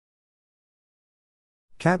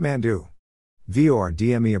Kathmandu. VOR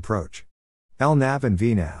DME approach. LNAV and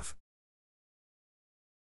VNAV.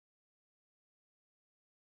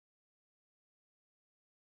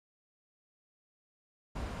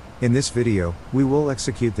 In this video, we will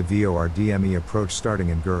execute the VOR DME approach starting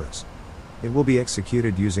in Gurus. It will be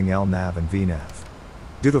executed using LNAV and VNAV.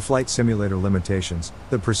 Due to flight simulator limitations,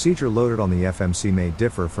 the procedure loaded on the FMC may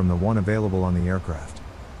differ from the one available on the aircraft.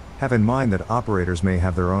 Have in mind that operators may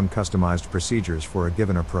have their own customized procedures for a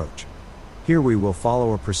given approach. Here we will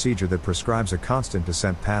follow a procedure that prescribes a constant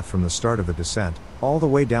descent path from the start of the descent, all the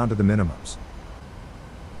way down to the minimums.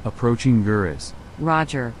 Approaching Gurus.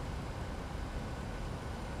 Roger.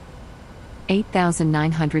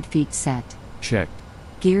 8,900 feet set. Checked.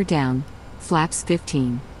 Gear down. Flaps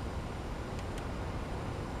 15.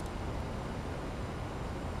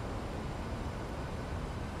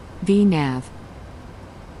 VNAV.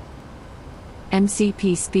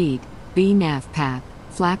 MCP speed, VNAV path,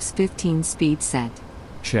 flaps 15 speed set.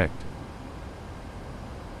 Checked.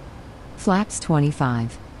 Flaps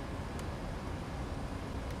 25.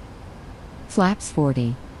 Flaps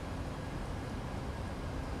 40.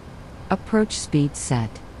 Approach speed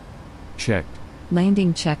set. Checked.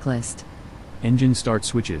 Landing checklist. Engine start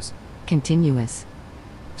switches. Continuous.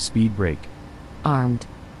 Speed brake. Armed.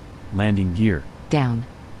 Landing gear. Down.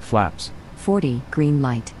 Flaps. 40, green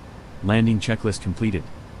light. Landing checklist completed.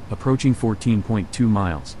 Approaching 14.2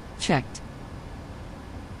 miles. Checked.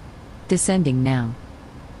 Descending now.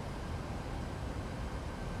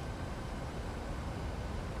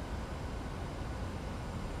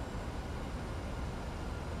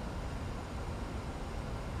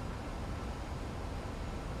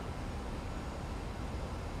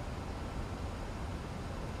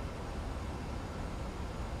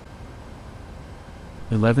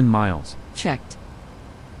 $11 miles. Checked.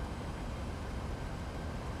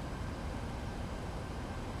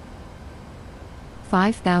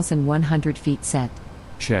 $5,100 feet set.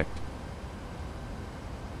 Checked.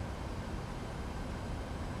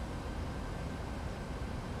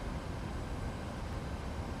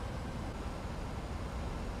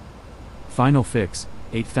 Final fix,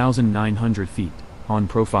 8,900 feet, on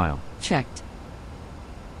profile. Checked.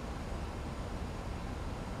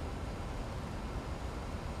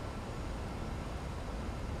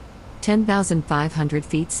 $10,500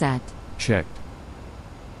 feet set. Checked.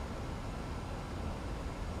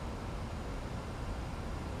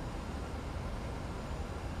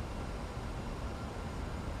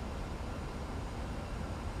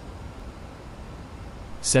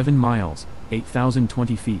 $7 miles,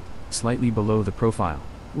 8,020 feet, slightly below the profile.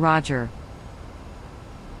 Roger.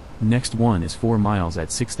 Next one is 4 miles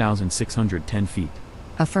at 6,610 feet.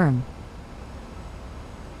 Affirm.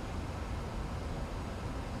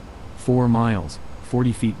 4 miles,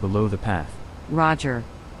 40 feet below the path. Roger.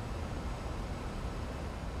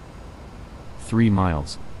 3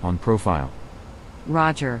 miles, on profile.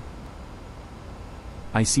 Roger.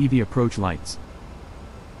 I see the approach lights.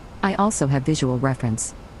 I also have visual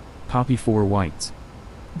reference. Copy 4 whites.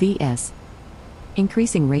 VS.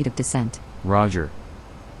 Increasing rate of descent. Roger.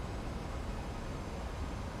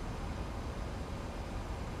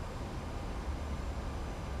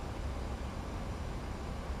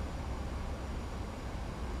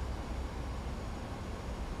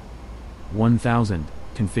 $1,000,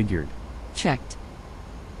 configured. Checked.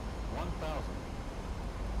 1,000.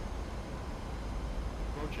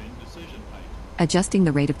 Approaching decision height. Adjusting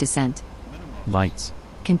the rate of descent. Minimum. Lights.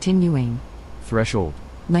 Continuing. Threshold.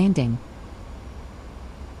 Landing.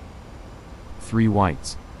 3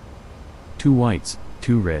 whites. 2 whites,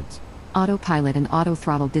 2 reds. Autopilot and auto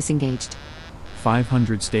throttle disengaged.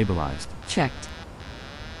 500 stabilized. Checked.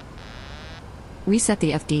 Reset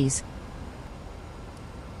the FDs.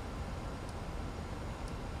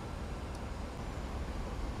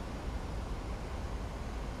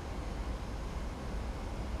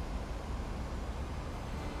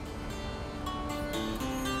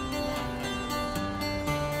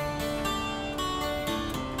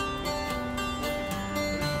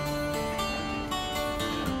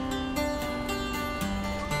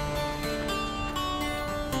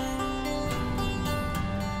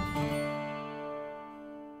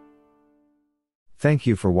 Thank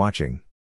you for watching.